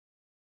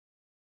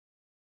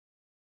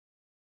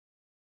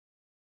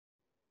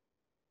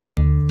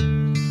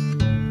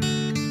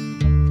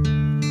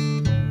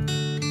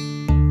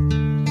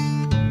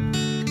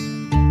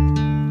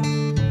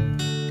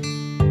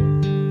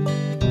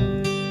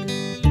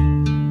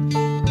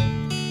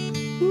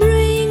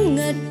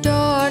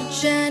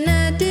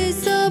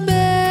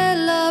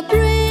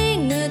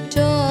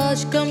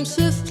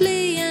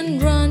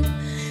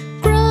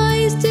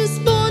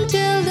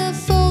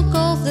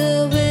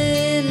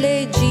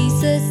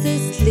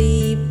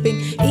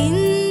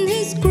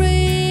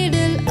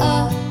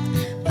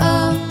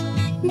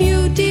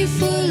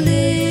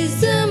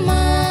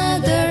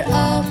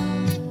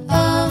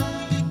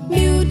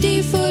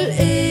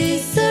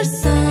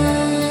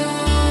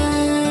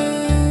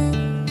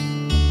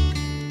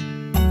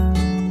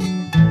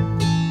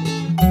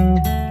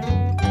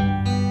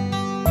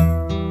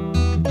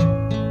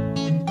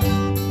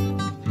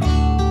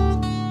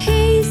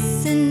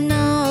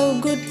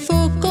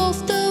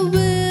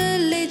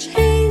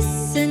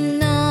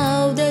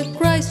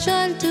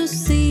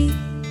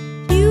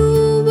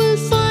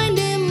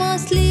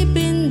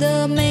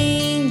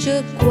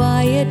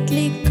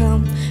peacefully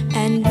come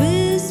and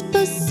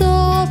whisper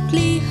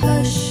softly,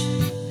 hush,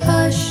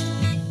 hush.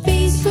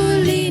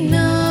 Peacefully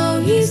now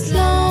he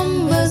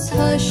slumbers,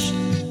 hush,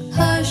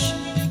 hush.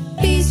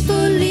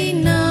 Peacefully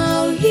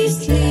now he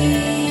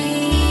sleeps.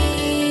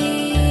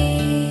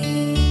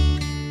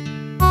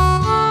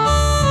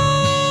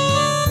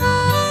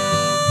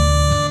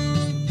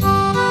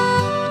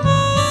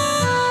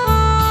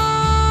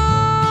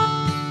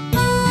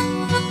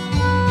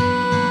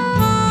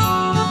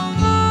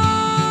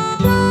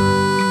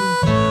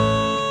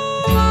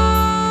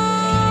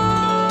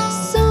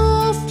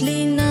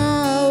 Softly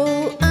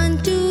now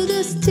unto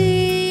the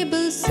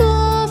stable,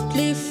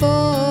 softly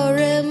for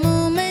a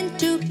moment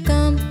to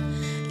come.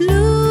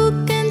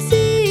 Look and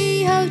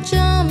see how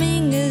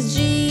charming is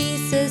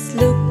Jesus.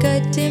 Look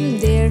at him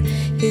there,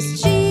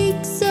 his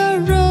cheeks are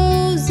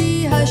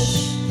rosy.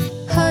 Hush,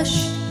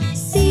 hush,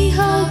 see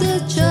how the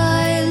child